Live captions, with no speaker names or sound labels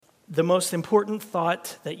The most important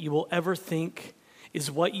thought that you will ever think is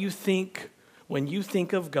what you think when you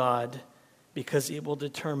think of God, because it will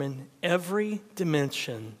determine every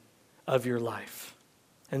dimension of your life.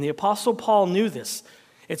 And the Apostle Paul knew this.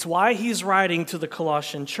 It's why he's writing to the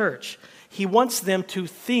Colossian church. He wants them to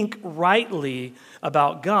think rightly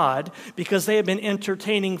about God because they have been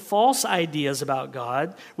entertaining false ideas about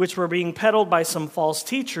God, which were being peddled by some false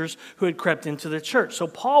teachers who had crept into the church. So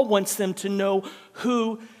Paul wants them to know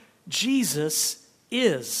who Jesus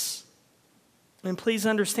is. And please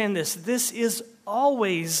understand this. This is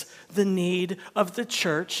always the need of the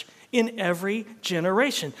church in every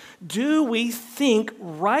generation. Do we think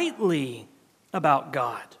rightly about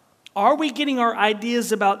God? Are we getting our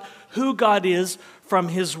ideas about who God is from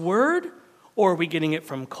His Word? Or are we getting it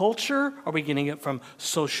from culture? Are we getting it from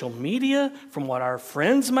social media? From what our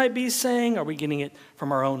friends might be saying? Are we getting it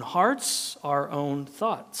from our own hearts, our own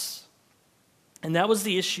thoughts? And that was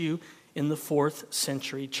the issue in the 4th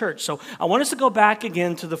century church. So I want us to go back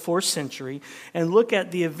again to the 4th century and look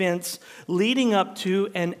at the events leading up to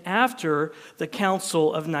and after the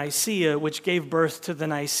Council of Nicaea, which gave birth to the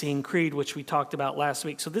Nicene Creed, which we talked about last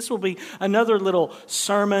week. So this will be another little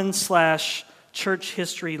sermon / church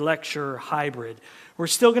history lecture hybrid. We're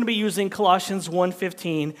still going to be using Colossians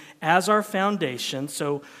 1:15 as our foundation.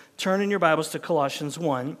 So turn in your Bibles to Colossians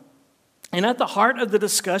 1. And at the heart of the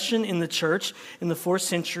discussion in the church in the 4th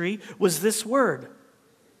century was this word,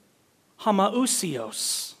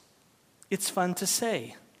 homoousios. It's fun to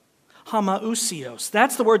say. Homoousios.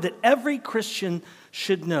 That's the word that every Christian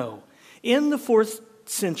should know. In the 4th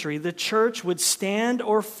century, the church would stand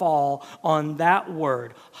or fall on that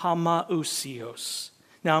word, homoousios.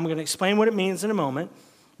 Now, I'm going to explain what it means in a moment,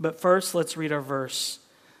 but first, let's read our verse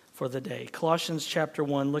for the day. Colossians chapter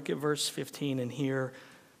 1, look at verse 15 and hear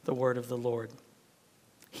the word of the Lord.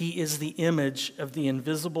 He is the image of the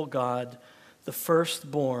invisible God, the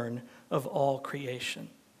firstborn of all creation.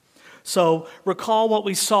 So recall what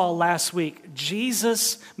we saw last week.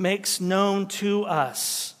 Jesus makes known to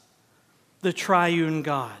us the triune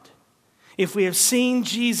God. If we have seen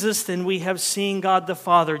Jesus, then we have seen God the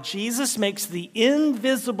Father. Jesus makes the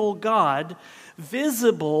invisible God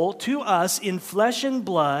visible to us in flesh and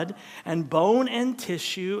blood and bone and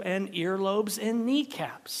tissue and earlobes and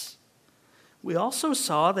kneecaps. We also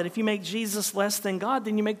saw that if you make Jesus less than God,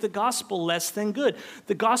 then you make the gospel less than good.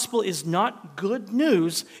 The gospel is not good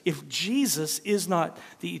news if Jesus is not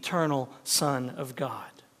the eternal Son of God.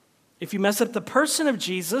 If you mess up the person of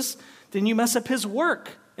Jesus, then you mess up His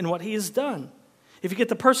work and what He has done. If you get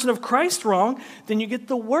the person of Christ wrong, then you get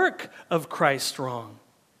the work of Christ wrong.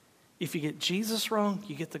 If you get Jesus wrong,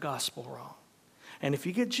 you get the gospel wrong. And if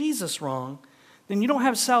you get Jesus wrong, then you don't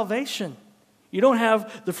have salvation. You don't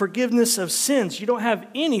have the forgiveness of sins. You don't have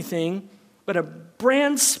anything but a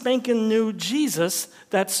brand spanking new Jesus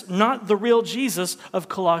that's not the real Jesus of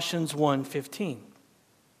Colossians 1:15.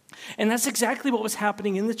 And that's exactly what was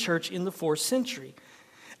happening in the church in the 4th century.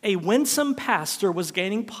 A winsome pastor was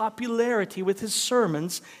gaining popularity with his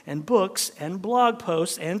sermons and books and blog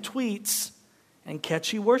posts and tweets and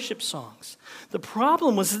catchy worship songs. The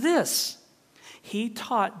problem was this. He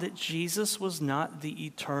taught that Jesus was not the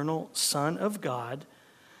eternal Son of God,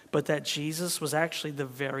 but that Jesus was actually the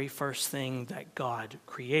very first thing that God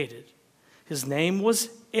created. His name was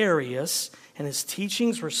Arius, and his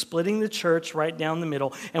teachings were splitting the church right down the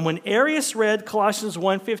middle. And when Arius read Colossians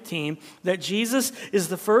 1:15, that Jesus is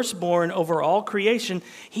the firstborn over all creation,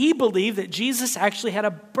 he believed that Jesus actually had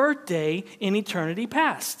a birthday in eternity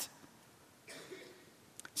past.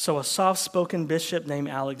 So a soft-spoken bishop named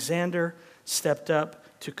Alexander stepped up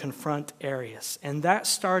to confront Arius. And that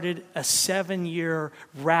started a 7-year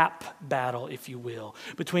rap battle, if you will,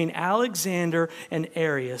 between Alexander and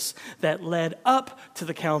Arius that led up to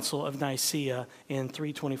the Council of Nicaea in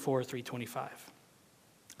 324, 325.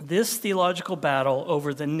 This theological battle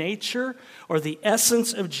over the nature or the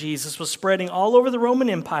essence of Jesus was spreading all over the Roman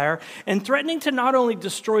Empire and threatening to not only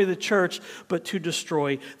destroy the church, but to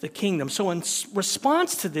destroy the kingdom. So in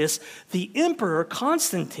response to this, the emperor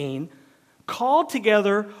Constantine called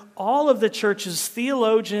together all of the church's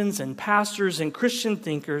theologians and pastors and Christian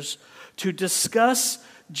thinkers to discuss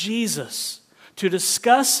Jesus, to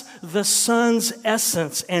discuss the Son's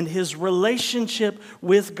essence and his relationship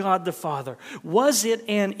with God the Father. Was it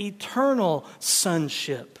an eternal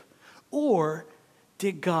sonship, or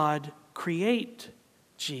did God create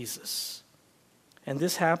Jesus? And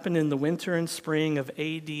this happened in the winter and spring of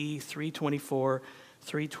AD 324,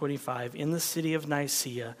 325 in the city of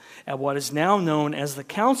Nicaea at what is now known as the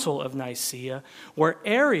Council of Nicaea, where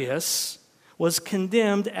Arius was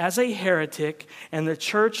condemned as a heretic, and the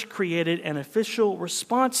church created an official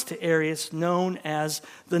response to Arius known as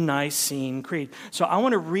the Nicene Creed. So I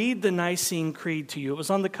want to read the Nicene Creed to you. It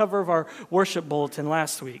was on the cover of our worship bulletin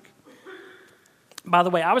last week. By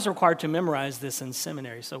the way, I was required to memorize this in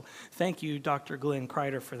seminary, so thank you, Dr. Glenn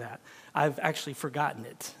Kreider, for that. I've actually forgotten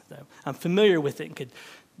it. I'm familiar with it and could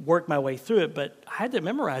work my way through it, but I had to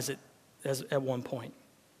memorize it at one point.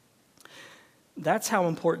 That's how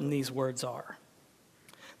important these words are.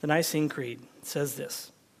 The Nicene Creed says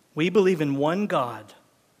this: "We believe in one God,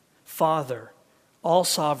 Father,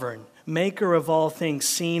 all-sovereign, maker of all things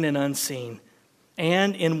seen and unseen,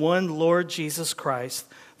 and in one Lord Jesus Christ,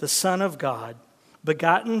 the Son of God,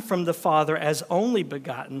 begotten from the Father as only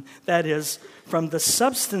begotten, that is, from the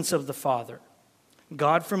substance of the Father,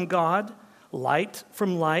 God from God, light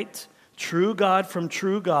from light, true God from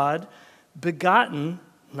true God, begotten,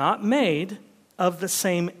 not made, of the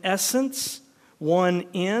same essence, one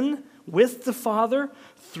in, with the Father,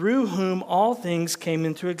 through whom all things came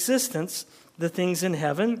into existence, the things in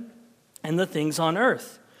heaven and the things on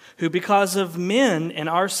earth, who because of men and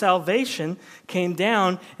our salvation came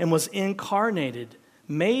down and was incarnated,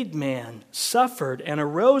 made man, suffered, and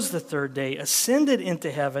arose the third day, ascended into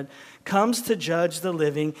heaven, comes to judge the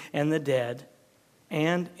living and the dead,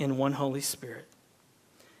 and in one Holy Spirit."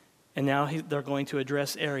 And now they're going to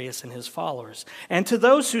address Arius and his followers. "And to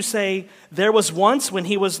those who say, there was once when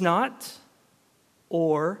he was not,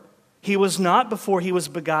 or he was not before he was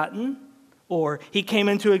begotten, or he came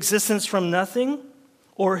into existence from nothing,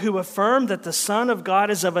 or who affirm that the Son of God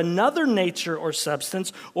is of another nature or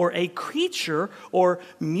substance, or a creature, or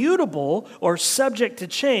mutable, or subject to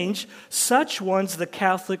change, such ones the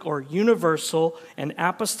Catholic or universal and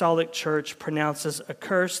apostolic church pronounces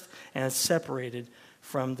accursed and separated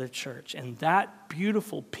from the church." And that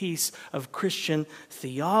beautiful piece of Christian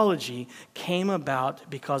theology came about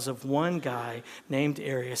because of one guy named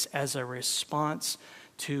Arius as a response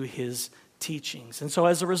to his teachings. And so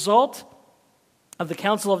as a result of the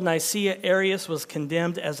Council of Nicaea, Arius was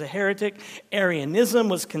condemned as a heretic. Arianism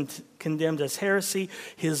was condemned as heresy.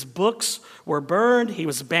 His books were burned. He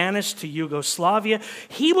was banished to Yugoslavia.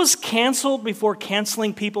 He was canceled before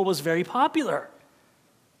canceling people was very popular.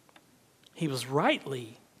 He was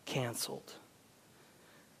rightly canceled.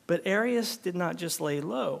 But Arius did not just lay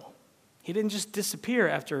low. He didn't just disappear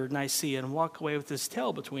after Nicaea and walk away with his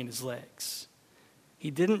tail between his legs. He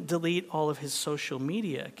didn't delete all of his social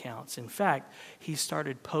media accounts. In fact, he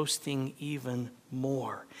started posting even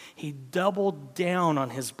more. He doubled down on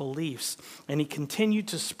his beliefs, and he continued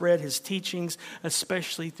to spread his teachings,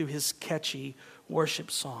 especially through his catchy worship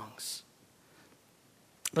songs.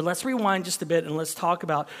 But let's rewind just a bit and let's talk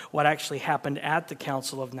about what actually happened at the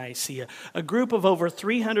Council of Nicaea. A group of over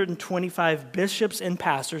 325 bishops and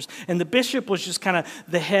pastors, and the bishop was just kind of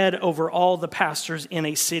the head over all the pastors in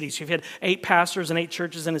a city. So if you had 8 pastors and 8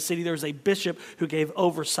 churches in a city, there was a bishop who gave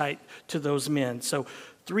oversight to those men. So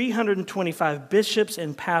 325 bishops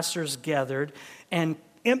and pastors gathered, and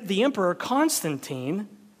the Emperor Constantine,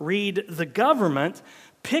 read the government,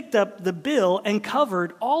 picked up the bill and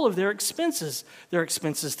covered all of their expenses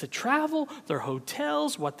to travel, their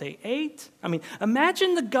hotels, what they ate. I mean,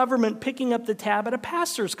 imagine the government picking up the tab at a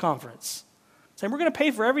pastor's conference, saying, we're going to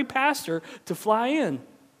pay for every pastor to fly in.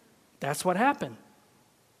 That's what happened.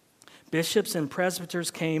 Bishops and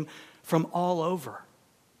presbyters came from all over: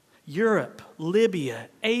 Europe, Libya,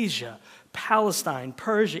 Asia, Palestine,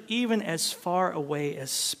 Persia, even as far away as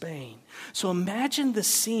Spain. So imagine the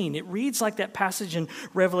scene. It reads like that passage in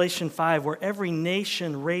Revelation 5 where every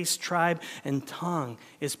nation, race, tribe, and tongue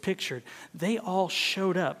is pictured. They all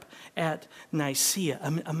showed up at Nicaea.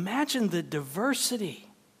 Imagine the diversity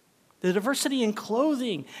in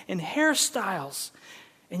clothing and hairstyles,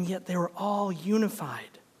 and yet they were all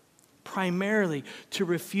unified, primarily to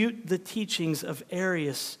refute the teachings of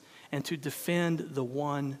Arius and to defend the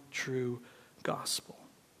one true gospel.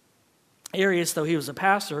 Arius, though he was a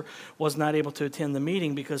pastor, was not able to attend the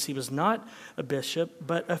meeting because he was not a bishop,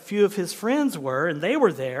 but a few of his friends were, and they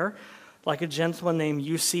were there, like a gentleman named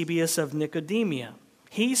Eusebius of Nicodemia.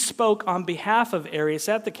 He spoke on behalf of Arius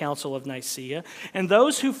at the Council of Nicaea, and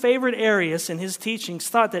those who favored Arius and his teachings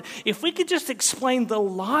thought that if we could just explain the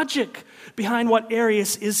logic behind what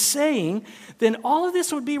Arius is saying, then all of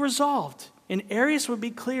this would be resolved, and Arius would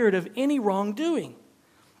be cleared of any wrongdoing.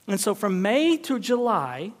 And so from May to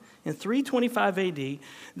July, in 325 AD,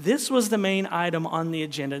 this was the main item on the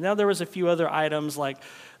agenda. Now, there was a few other items like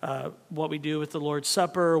what we do with the Lord's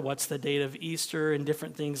Supper, what's the date of Easter, and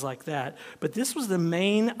different things like that. But this was the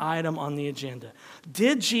main item on the agenda.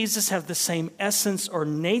 Did Jesus have the same essence or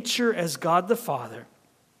nature as God the Father?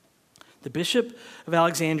 The Bishop of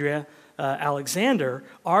Alexandria, Alexander,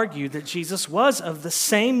 argued that Jesus was of the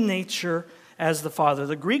same nature as the Father.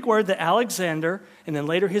 The Greek word that Alexander, and then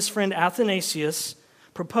later his friend Athanasius,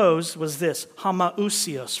 proposed was this,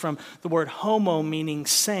 homoousios, from the word homo meaning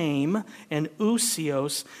same, and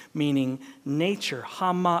ousios meaning nature.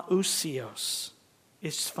 Homoousios.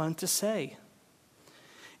 It's fun to say.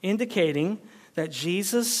 Indicating that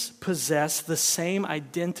Jesus possessed the same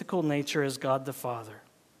identical nature as God the Father.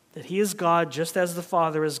 That he is God just as the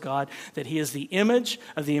Father is God, that he is the image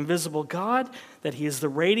of the invisible God, that he is the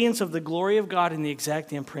radiance of the glory of God and the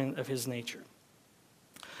exact imprint of his nature.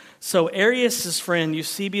 So Arius' friend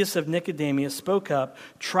Eusebius of Nicomedia spoke up,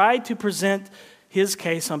 tried to present his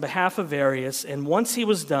case on behalf of Arius, and once he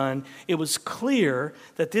was done, it was clear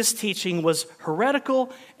that this teaching was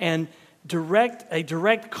heretical and a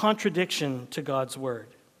direct contradiction to God's word.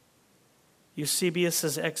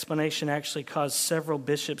 Eusebius' explanation actually caused several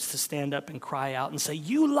bishops to stand up and cry out and say,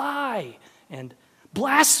 "You lie!" and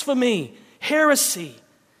 "Blasphemy! Heresy!"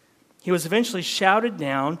 He was eventually shouted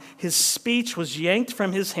down, his speech was yanked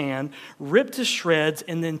from his hand, ripped to shreds,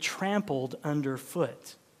 and then trampled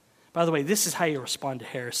underfoot. By the way, this is how you respond to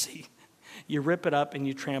heresy. You rip it up and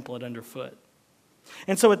you trample it underfoot.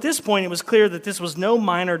 And so at this point, it was clear that this was no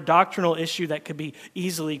minor doctrinal issue that could be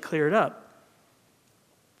easily cleared up.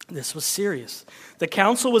 This was serious. The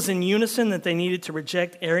council was in unison that they needed to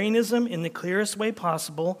reject Arianism in the clearest way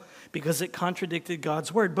possible because it contradicted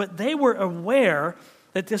God's word. But they were aware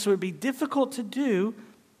that this would be difficult to do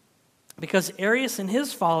because Arius and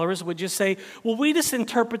his followers would just say, well, we just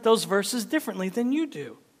interpret those verses differently than you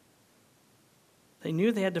do. They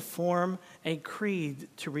knew they had to form a creed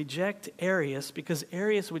to reject Arius because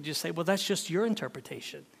Arius would just say, well, that's just your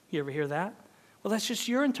interpretation. You ever hear that? Well, that's just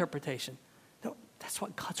your interpretation. No, that's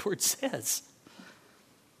what God's word says.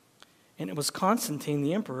 And it was Constantine,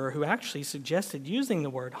 the emperor, who actually suggested using the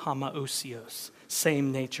word homoousios,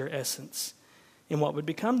 same nature, essence, in what would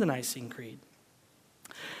become the Nicene Creed.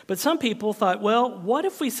 But some people thought, well, what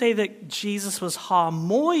if we say that Jesus was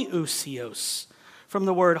homoiousios, from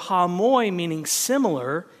the word homoi meaning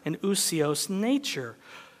similar and ousios nature?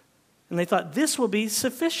 And they thought this will be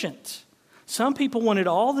sufficient. Some people wanted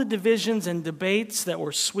all the divisions and debates that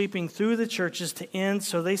were sweeping through the churches to end,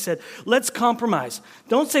 so they said, let's compromise.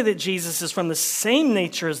 Don't say that Jesus is from the same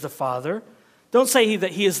nature as the Father. Don't say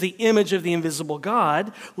that he is the image of the invisible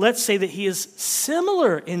God. Let's say that he is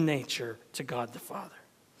similar in nature to God the Father.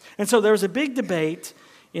 And so there was a big debate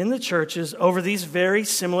in the churches over these very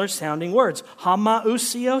similar sounding words,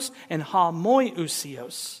 homoousios and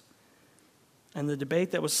homoiousios. And the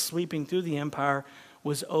debate that was sweeping through the empire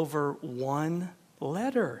was over one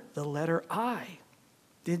letter, the letter I.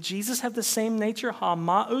 Did Jesus have the same nature,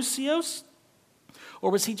 homoousios? Or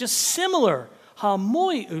was he just similar,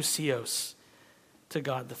 homoiousios, to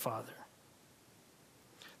God the Father?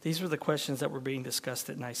 These were the questions that were being discussed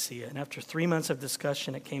at Nicaea. And after 3 months of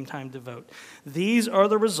discussion, it came time to vote. These are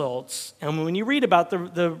the results. And when you read about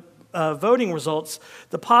the voting results,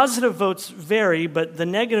 the positive votes vary, but the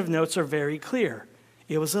negative notes are very clear.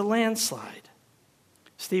 It was a landslide.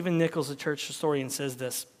 Stephen Nichols, a church historian, says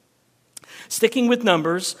this: sticking with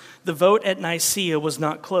numbers, the vote at Nicaea was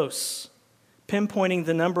not close. Pinpointing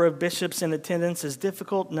the number of bishops in attendance is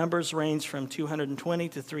difficult. Numbers range from 220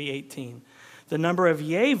 to 318. The number of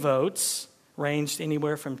yea votes ranged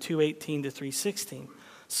anywhere from 218 to 316.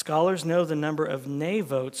 Scholars know the number of nay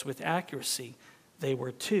votes with accuracy. They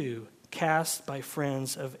were 2, cast by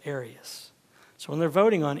friends of Arius. So when they're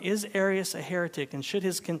voting on, is Arius a heretic and should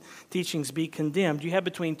his teachings be condemned, you have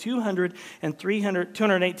between 218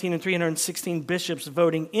 and 316 bishops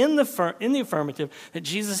voting in the affirmative that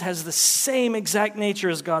Jesus has the same exact nature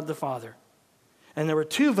as God the Father. And there were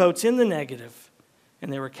 2 votes in the negative,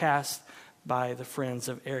 and they were cast by the friends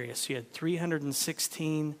of Arius. You had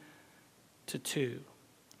 316 to 2.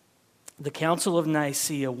 The Council of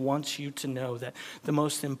Nicaea wants you to know that the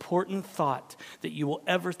most important thought that you will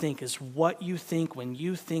ever think is what you think when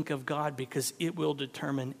you think of God, because it will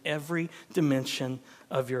determine every dimension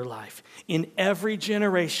of your life. In every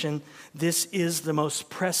generation, this is the most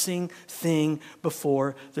pressing thing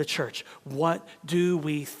before the church. What do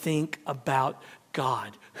we think about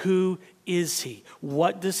God? Who is he?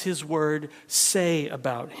 What does his word say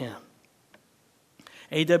about him?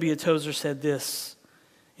 A.W. Tozer said this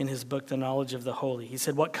in his book, The Knowledge of the Holy. He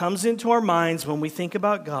said, what comes into our minds when we think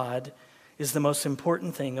about God is the most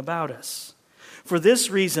important thing about us. For this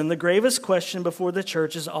reason, the gravest question before the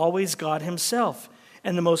church is always God himself.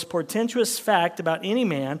 And the most portentous fact about any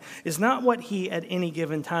man is not what he at any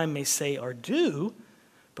given time may say or do,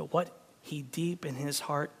 but what he deep in his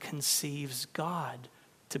heart conceives God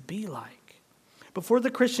to be like. Before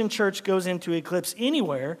the Christian church goes into eclipse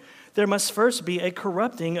anywhere, there must first be a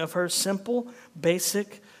corrupting of her simple,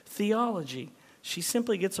 basic theology. She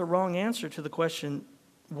simply gets a wrong answer to the question,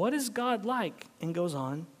 what is God like? And goes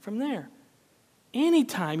on from there.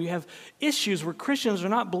 Anytime you have issues where Christians are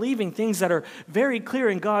not believing things that are very clear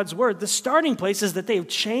in God's word, the starting place is that they've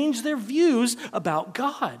changed their views about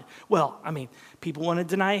God. Well, people want to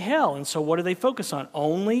deny hell, and so what do they focus on?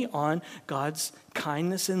 Only on God's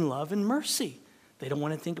kindness and love and mercy. They don't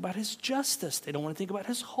want to think about his justice. They don't want to think about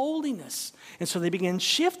his holiness. And so they begin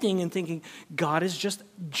shifting and thinking God is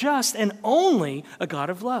just and only a God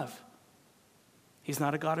of love. He's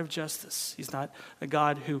not a God of justice. He's not a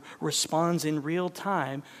God who responds in real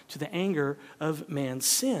time to the anger of man's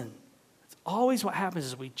sin. It's always what happens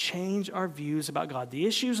is we change our views about God. The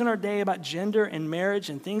issues in our day about gender and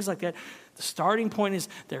marriage and things like that, the starting point is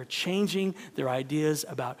they're changing their ideas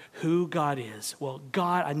about who God is. Well,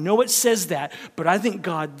 God, I know it says that, but I think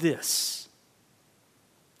God this.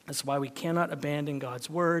 That's why we cannot abandon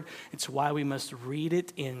God's word. It's why we must read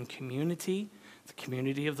it in community, the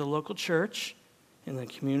community of the local church, in the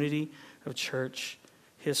community of church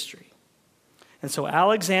history. And so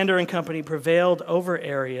Alexander and company prevailed over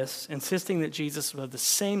Arius, insisting that Jesus was of the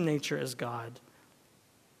same nature as God.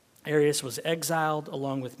 Arius was exiled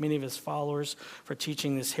along with many of his followers for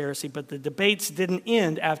teaching this heresy, but the debates didn't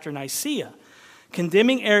end after Nicaea.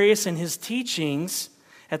 Condemning Arius and his teachings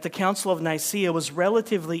at the Council of Nicaea was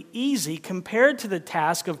relatively easy compared to the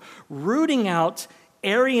task of rooting out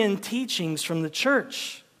Arian teachings from the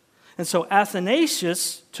church. And so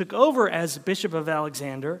Athanasius took over as Bishop of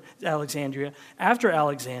Alexandria after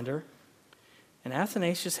Alexander, and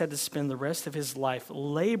Athanasius had to spend the rest of his life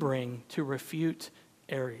laboring to refute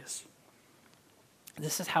Arius.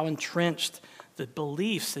 This is how entrenched the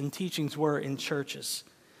beliefs and teachings were in churches.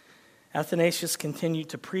 Athanasius continued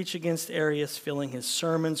to preach against Arius, filling his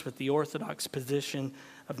sermons with the orthodox position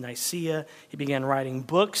of Nicaea. He began writing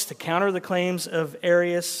books to counter the claims of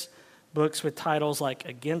Arius, books with titles like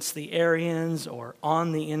Against the Arians or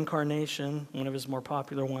On the Incarnation, one of his more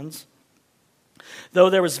popular ones. Though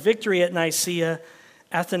there was victory at Nicaea,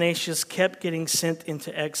 Athanasius kept getting sent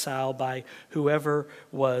into exile by whoever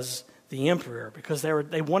was the emperor because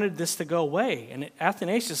they wanted this to go away. And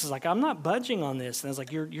Athanasius is like, I'm not budging on this. And it's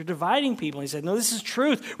like, you're dividing people. And he said, no, this is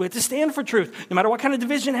truth. We have to stand for truth, no matter what kind of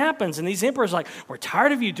division happens. And these emperors are like, we're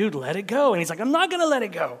tired of you, dude. Let it go. And he's like, I'm not going to let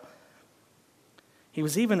it go. He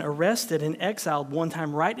was even arrested and exiled one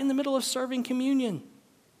time right in the middle of serving communion.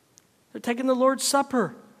 They're taking the Lord's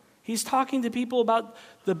Supper. He's talking to people about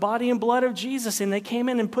the body and blood of Jesus, and they came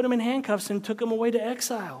in and put him in handcuffs and took him away to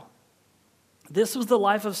exile. This was the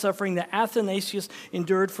life of suffering that Athanasius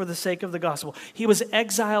endured for the sake of the gospel. He was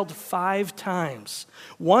exiled 5 times.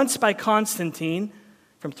 Once by Constantine,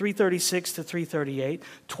 from 336 to 338,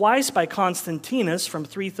 twice by Constantinus from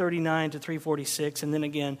 339 to 346, and then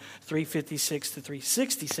again 356 to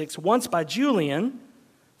 366, once by Julian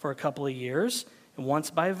for a couple of years, and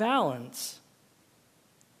once by Valens.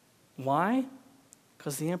 Why?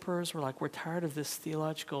 Because the emperors were like, we're tired of this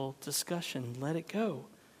theological discussion, let it go.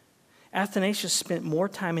 Athanasius spent more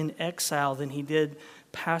time in exile than he did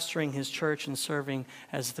pastoring his church and serving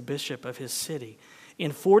as the bishop of his city.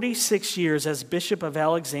 In 46 years as Bishop of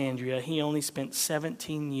Alexandria, he only spent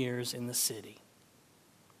 17 years in the city.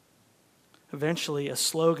 Eventually, a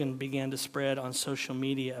slogan began to spread on social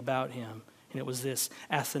media about him, and it was this,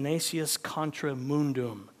 Athanasius contra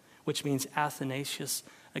mundum, which means Athanasius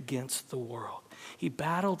against the world. He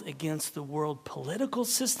battled against the world political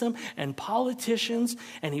system and politicians,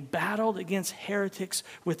 and he battled against heretics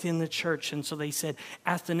within the church. And so they said,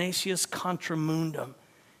 Athanasius contra mundum.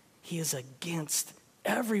 He is against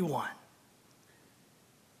everyone.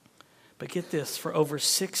 But get this, for over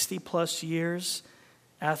 60 plus years,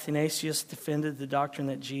 Athanasius defended the doctrine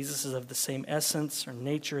that Jesus is of the same essence or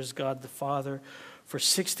nature as God the Father. For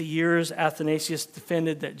 60 years, Athanasius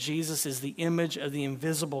defended that Jesus is the image of the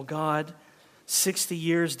invisible God. 60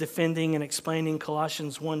 years defending and explaining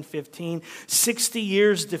Colossians 1:15. 60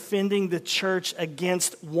 years defending the church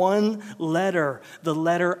against one letter, the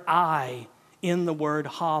letter I, in the word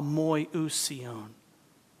homoousion.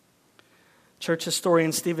 Church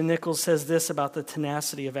historian Stephen Nichols says this about the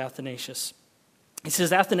tenacity of Athanasius. He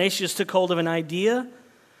says, Athanasius took hold of an idea,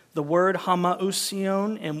 the word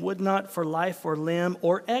homoousion, and would not for life or limb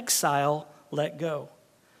or exile let go.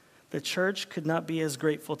 The church could not be as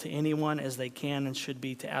grateful to anyone as they can and should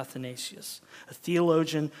be to Athanasius, a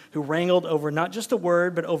theologian who wrangled over not just a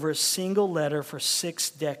word, but over a single letter for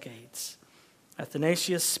 6 decades.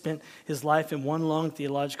 Athanasius spent his life in one long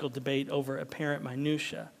theological debate over apparent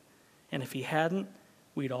minutia. And if he hadn't,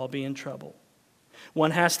 we'd all be in trouble.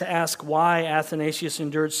 One has to ask why Athanasius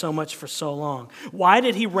endured so much for so long. Why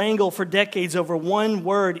did he wrangle for decades over one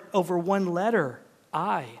word, over one letter,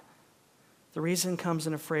 I? The reason comes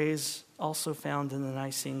in a phrase also found in the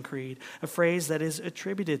Nicene Creed, a phrase that is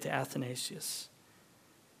attributed to Athanasius.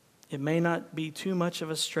 It may not be too much of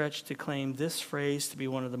a stretch to claim this phrase to be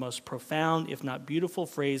one of the most profound, if not beautiful,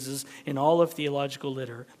 phrases in all of theological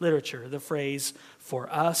literature, the phrase, for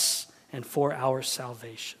us and for our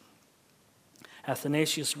salvation.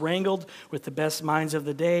 Athanasius wrangled with the best minds of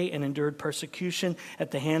the day and endured persecution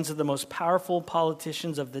at the hands of the most powerful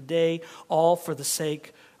politicians of the day, all for the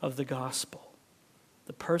sake of the gospel.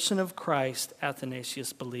 The person of Christ,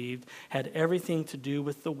 Athanasius believed, had everything to do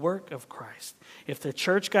with the work of Christ. If the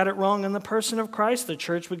church got it wrong on the person of Christ, the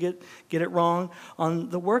church would get it wrong on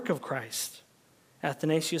the work of Christ.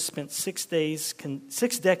 Athanasius spent 6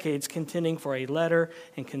 decades contending for a letter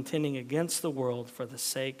and contending against the world for the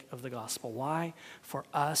sake of the gospel. Why? For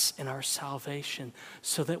us and our salvation,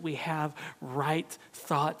 so that we have right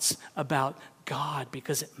thoughts about God,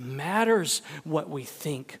 because it matters what we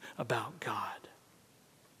think about God.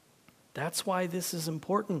 That's why this is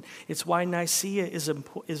important. It's why Nicaea is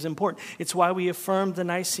important. It's why we affirm the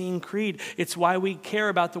Nicene Creed. It's why we care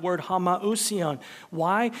about the word homoousion.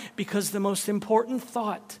 Why? Because the most important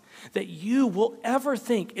thought that you will ever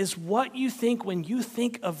think is what you think when you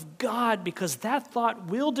think of God, because that thought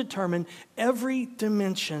will determine every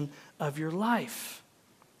dimension of your life.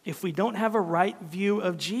 If we don't have a right view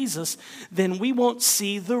of Jesus, then we won't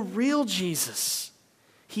see the real Jesus.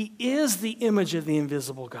 He is the image of the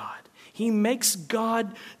invisible God. He makes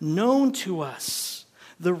God known to us.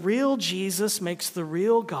 The real Jesus makes the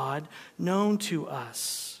real God known to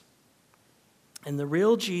us. And the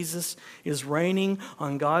real Jesus is reigning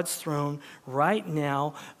on God's throne right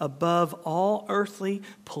now above all earthly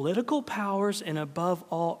political powers and above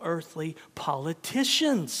all earthly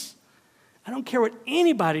politicians. I don't care what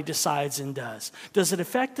anybody decides and does. Does it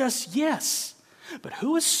affect us? Yes. But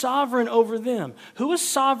who is sovereign over them? Who is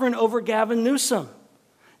sovereign over Gavin Newsom?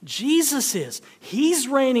 Jesus is. He's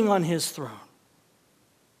reigning on his throne.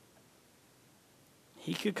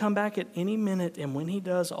 He could come back at any minute, and when he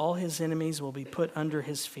does, all his enemies will be put under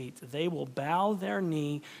his feet. They will bow their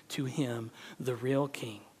knee to him, the real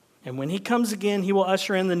king. And when he comes again, he will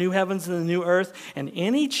usher in the new heavens and the new earth, and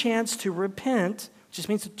any chance to repent, which just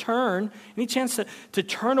means to turn, any chance to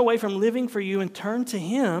turn away from living for you and turn to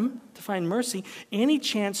him to find mercy, any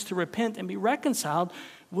chance to repent and be reconciled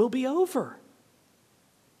will be over.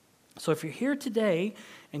 So if you're here today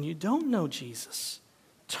and you don't know Jesus,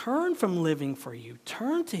 turn from living for you,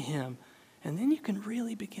 turn to him, and then you can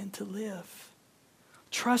really begin to live.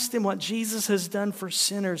 Trust in what Jesus has done for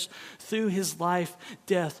sinners through his life,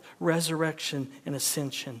 death, resurrection, and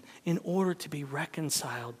ascension in order to be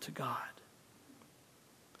reconciled to God.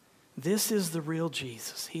 This is the real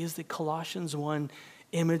Jesus. He is the Colossians 1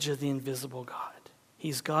 image of the invisible God.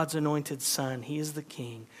 He's God's anointed son. He is the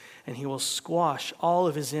king. And he will squash all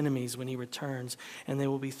of his enemies when he returns, and they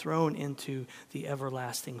will be thrown into the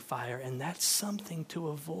everlasting fire. And that's something to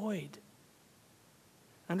avoid.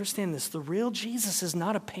 Understand this. The real Jesus is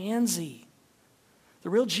not a pansy.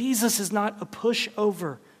 The real Jesus is not a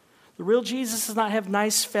pushover. The real Jesus does not have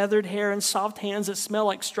nice feathered hair and soft hands that smell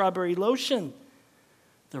like strawberry lotion.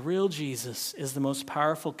 The real Jesus is the most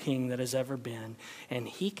powerful king that has ever been, and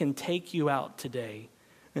he can take you out today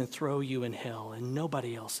and throw you in hell, and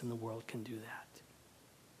nobody else in the world can do that.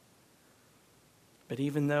 But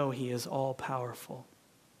even though he is all-powerful,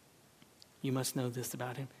 you must know this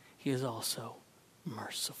about him. He is also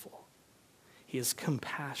merciful. He is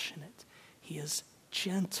compassionate. He is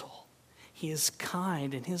gentle. He is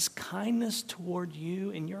kind, and his kindness toward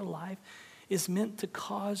you in your life is meant to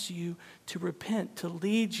cause you to repent, to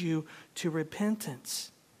lead you to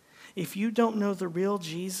repentance. If you don't know the real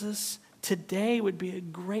Jesus, today would be a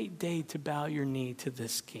great day to bow your knee to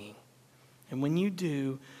this king. And when you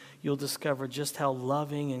do, you'll discover just how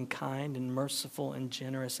loving and kind and merciful and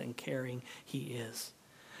generous and caring he is.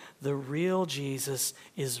 The real Jesus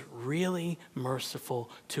is really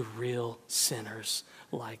merciful to real sinners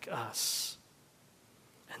like us.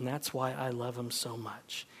 And that's why I love him so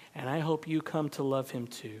much. And I hope you come to love him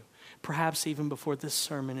too, perhaps even before this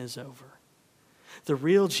sermon is over. The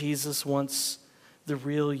real Jesus wants the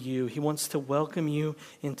real you. He wants to welcome you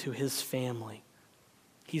into his family.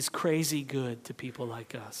 He's crazy good to people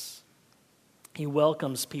like us. He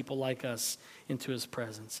welcomes people like us into his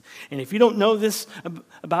presence. And if you don't know this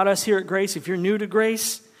about us here at Grace, if you're new to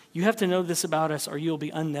Grace, you have to know this about us or you'll be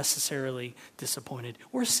unnecessarily disappointed.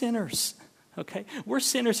 We're sinners. Okay? We're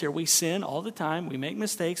sinners here. We sin all the time. We make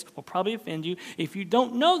mistakes. We'll probably offend you. If you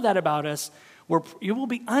don't know that about us, you will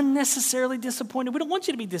be unnecessarily disappointed. We don't want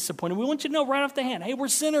you to be disappointed. We want you to know right off the hand, hey, we're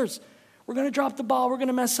sinners. We're going to drop the ball. We're going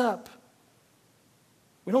to mess up.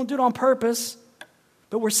 We don't do it on purpose,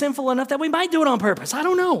 but we're sinful enough that we might do it on purpose. I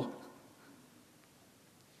don't know.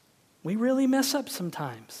 We really mess up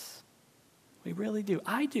sometimes. We really do.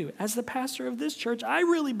 I do. As the pastor of this church, I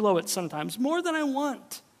really blow it sometimes, more than I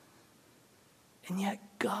want. And yet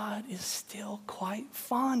God is still quite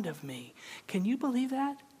fond of me. Can you believe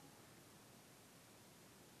that?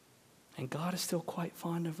 And God is still quite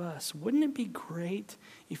fond of us. Wouldn't it be great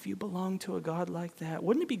if you belonged to a God like that?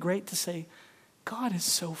 Wouldn't it be great to say, God is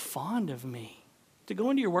so fond of me? To go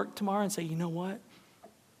into your work tomorrow and say, you know what?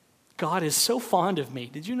 God is so fond of me.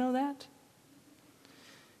 Did you know that?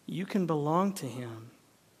 You can belong to him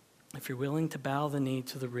if you're willing to bow the knee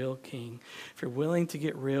to the real King, if you're willing to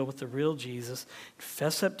get real with the real Jesus,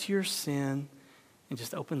 fess up to your sin, and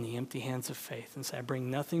just open the empty hands of faith and say, I bring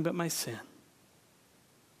nothing but my sin.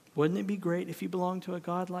 Wouldn't it be great if you belonged to a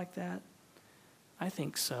God like that? I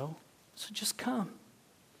think so. So just come.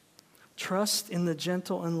 Trust in the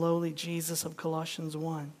gentle and lowly Jesus of Colossians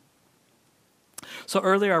 1. So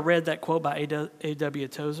earlier I read that quote by A.W.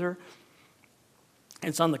 Tozer.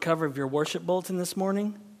 It's on the cover of your worship bulletin this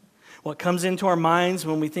morning. What comes into our minds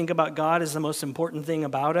when we think about God is the most important thing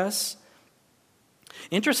about us.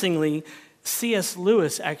 Interestingly, C.S.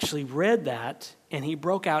 Lewis actually read that, and he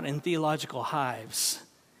broke out in theological hives.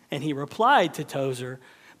 And he replied to Tozer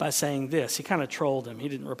by saying this. He kind of trolled him. He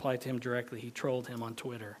didn't reply to him directly. He trolled him on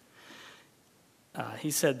Twitter. He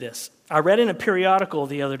said this, I read in a periodical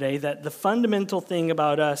the other day that the fundamental thing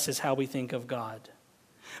about us is how we think of God.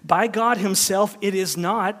 By God himself, it is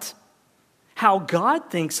not. How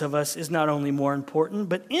God thinks of us is not only more important,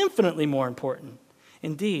 but infinitely more important.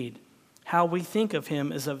 Indeed, how we think of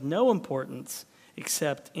him is of no importance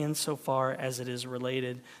except insofar as it is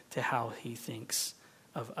related to how he thinks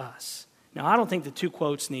of us. Now, I don't think the two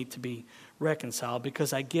quotes need to be reconciled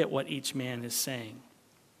because I get what each man is saying.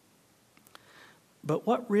 But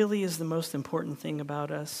what really is the most important thing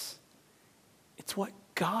about us? It's what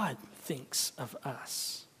God thinks of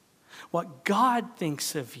us. What God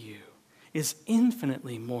thinks of you is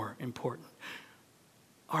infinitely more important.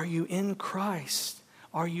 Are you in Christ?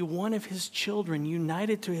 Are you one of his children,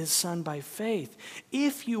 united to his Son by faith?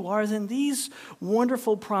 If you are, then these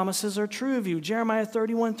wonderful promises are true of you. Jeremiah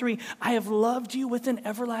 31:3, I have loved you with an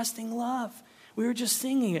everlasting love. We were just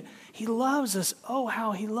singing it. He loves us. Oh,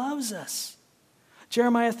 how he loves us.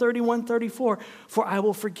 Jeremiah 31:34, for I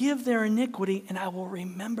will forgive their iniquity and I will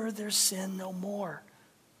remember their sin no more.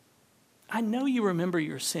 I know you remember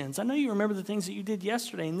your sins. I know you remember the things that you did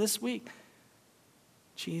yesterday and this week.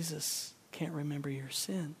 Jesus can't remember your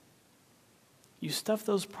sin. You stuff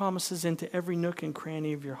those promises into every nook and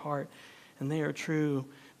cranny of your heart, and they are true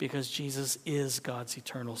because Jesus is God's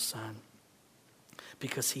eternal Son,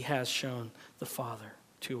 because he has shown the Father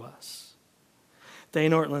to us.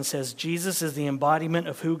 Dane Ortland says, Jesus is the embodiment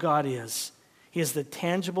of who God is. He is the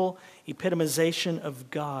tangible epitomization of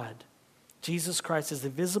God. Jesus Christ is the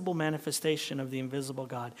visible manifestation of the invisible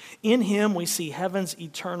God. In him, we see heaven's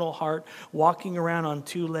eternal heart walking around on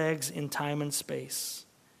two legs in time and space.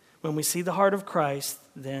 When we see the heart of Christ,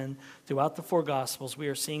 then, throughout the four Gospels, we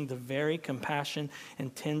are seeing the very compassion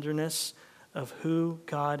and tenderness of who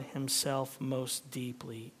God himself most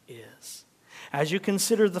deeply is. As you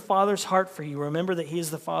consider the Father's heart for you, remember that he is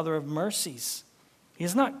the Father of mercies. He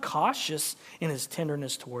is not cautious in his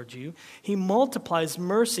tenderness toward you. He multiplies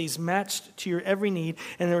mercies matched to your every need,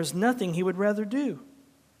 and there is nothing he would rather do.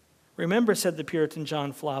 Remember, said the Puritan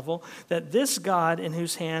John Flavel, that this God in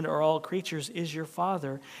whose hand are all creatures is your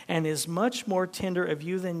Father, and is much more tender of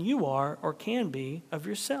you than you are or can be of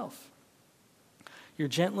yourself. Your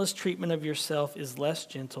gentlest treatment of yourself is less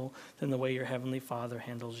gentle than the way your heavenly Father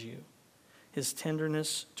handles you. His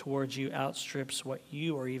tenderness towards you outstrips what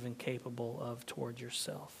you are even capable of toward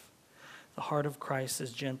yourself. The heart of Christ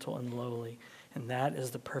is gentle and lowly, and that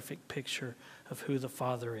is the perfect picture of who the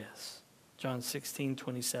Father is. John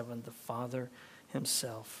 16:27, the Father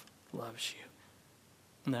himself loves you.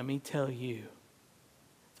 And let me tell you,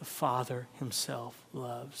 the Father himself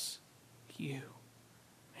loves you.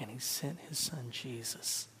 And he sent his Son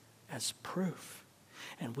Jesus as proof.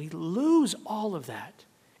 And we lose all of that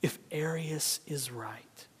if Arius is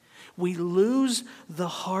right. We lose the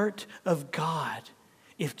heart of God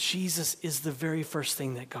if Jesus is the very first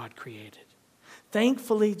thing that God created.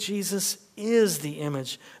 Thankfully, Jesus is the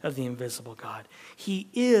image of the invisible God. He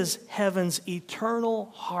is heaven's eternal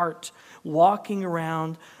heart walking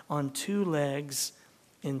around on two legs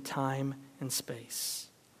in time and space.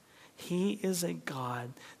 He is a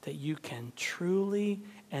God that you can truly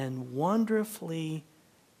and wonderfully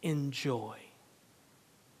enjoy.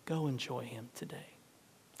 Go enjoy him today.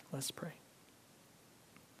 Let's pray.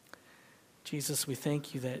 Jesus, we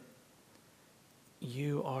thank you that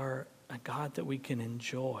you are a God that we can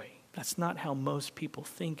enjoy. That's not how most people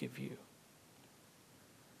think of you.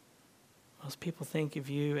 Most people think of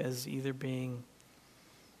you as either being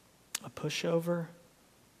a pushover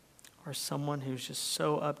or someone who's just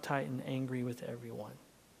so uptight and angry with everyone.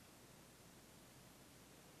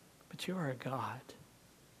 But you are a God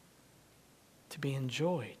to be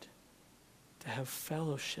enjoyed, to have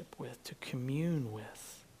fellowship with, to commune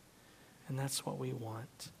with. And that's what we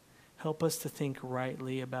want. Help us to think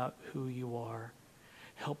rightly about who you are.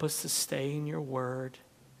 Help us to stay in your word,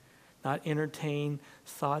 not entertain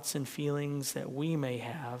thoughts and feelings that we may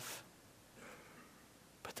have,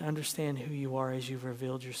 but to understand who you are as you've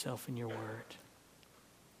revealed yourself in your word.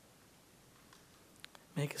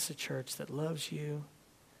 Make us a church that loves you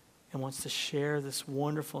and wants to share this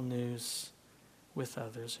wonderful news with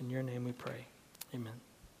others. In your name we pray. Amen.